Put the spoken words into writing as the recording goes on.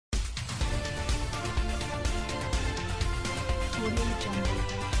Audio Jungle.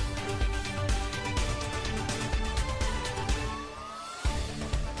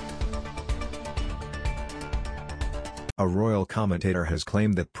 A royal commentator has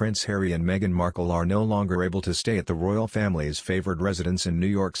claimed that Prince Harry and Meghan Markle are no longer able to stay at the royal family's favored residence in New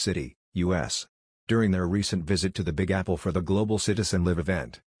York City, U.S. During their recent visit to the Big Apple for the Global Citizen Live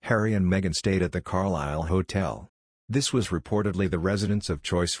event, Harry and Meghan stayed at the Carlisle Hotel. This was reportedly the residence of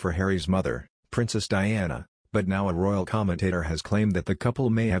choice for Harry's mother, Princess Diana, but now a royal commentator has claimed that the couple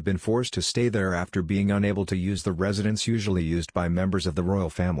may have been forced to stay there after being unable to use the residence usually used by members of the royal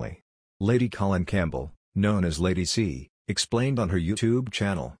family. Lady Colin Campbell, known as Lady C, explained on her YouTube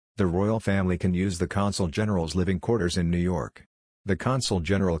channel, the royal family can use the Consul General's living quarters in New York. The Consul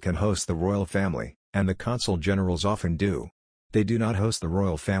General can host the royal family, and the Consul Generals often do. They do not host the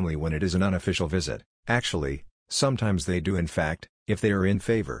royal family when it is an unofficial visit. Actually, sometimes they do in fact, if they are in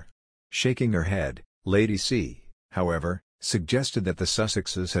favor. Shaking her head, Lady C, however, suggested that the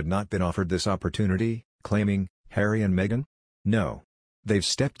Sussexes had not been offered this opportunity, claiming, Harry and Meghan? No. They've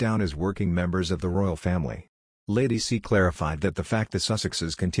stepped down as working members of the royal family. Lady C clarified that the fact the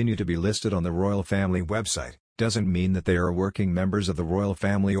Sussexes continue to be listed on the royal family website doesn't mean that they are working members of the royal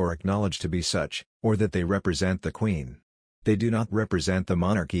family or acknowledged to be such, or that they represent the Queen. They do not represent the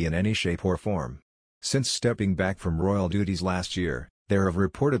monarchy in any shape or form. Since stepping back from royal duties last year, there have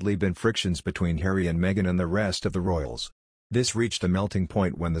reportedly been frictions between Harry and Meghan and the rest of the royals. This reached a melting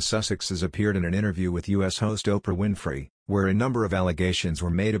point when the Sussexes appeared in an interview with U.S. host Oprah Winfrey, where a number of allegations were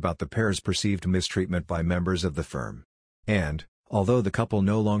made about the pair's perceived mistreatment by members of the firm. And, although the couple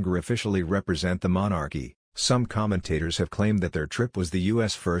no longer officially represent the monarchy, some commentators have claimed that their trip was the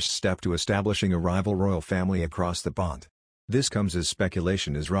U.S. first step to establishing a rival royal family across the pond. This comes as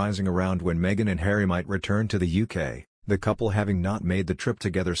speculation is rising around when Meghan and Harry might return to the UK, the couple having not made the trip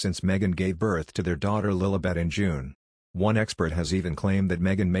together since Meghan gave birth to their daughter Lilibet in June. One expert has even claimed that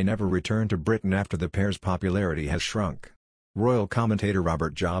Meghan may never return to Britain after the pair's popularity has shrunk. Royal commentator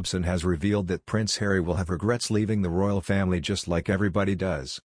Robert Jobson has revealed that Prince Harry will have regrets leaving the royal family just like everybody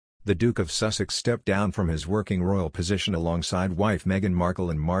does. The Duke of Sussex stepped down from his working royal position alongside wife Meghan Markle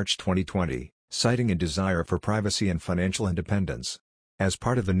in March 2020, citing a desire for privacy and financial independence. As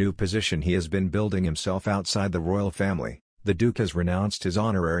part of the new position he has been building himself outside the royal family, the Duke has renounced his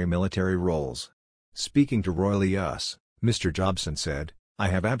honorary military roles. Speaking to Royal US, Mr. Jobson said, I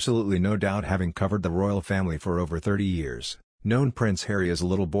have absolutely no doubt, having covered the royal family for over 30 years, known Prince Harry as a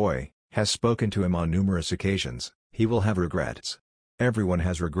little boy, has spoken to him on numerous occasions, he will have regrets. Everyone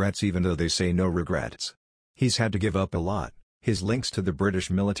has regrets even though they say no regrets. He's had to give up a lot, his links to the British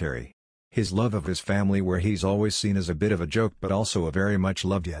military. His love of his family, where he's always seen as a bit of a joke but also a very much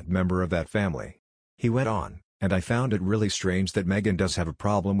loved yet member of that family. He went on, and I found it really strange that Meghan does have a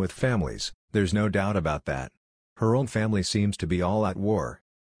problem with families, there's no doubt about that. Her own family seems to be all at war.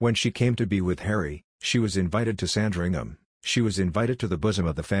 When she came to be with Harry, she was invited to Sandringham, she was invited to the bosom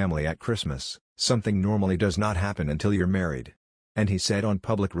of the family at Christmas, something normally does not happen until you're married. And he said on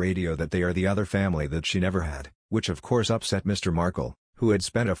public radio that they are the other family that she never had, which of course upset Mr. Markle, who had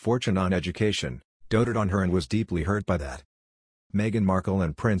spent a fortune on education, doted on her and was deeply hurt by that. Meghan Markle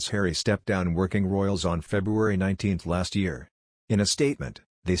and Prince Harry stepped down working royals on February 19 last year. In a statement,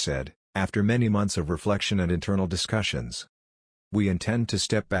 they said, after many months of reflection and internal discussions, we intend to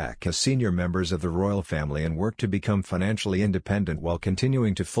step back as senior members of the royal family and work to become financially independent while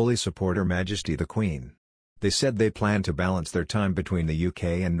continuing to fully support Her Majesty the Queen. They said they plan to balance their time between the UK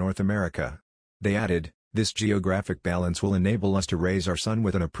and North America. They added, this geographic balance will enable us to raise our son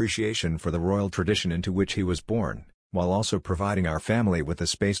with an appreciation for the royal tradition into which he was born, while also providing our family with the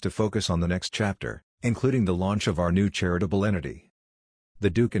space to focus on the next chapter, including the launch of our new charitable entity. The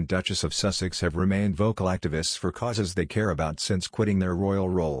Duke and Duchess of Sussex have remained vocal activists for causes they care about since quitting their royal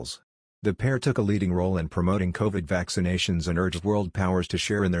roles. The pair took a leading role in promoting COVID vaccinations and urged world powers to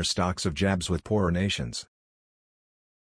share in their stocks of jabs with poorer nations.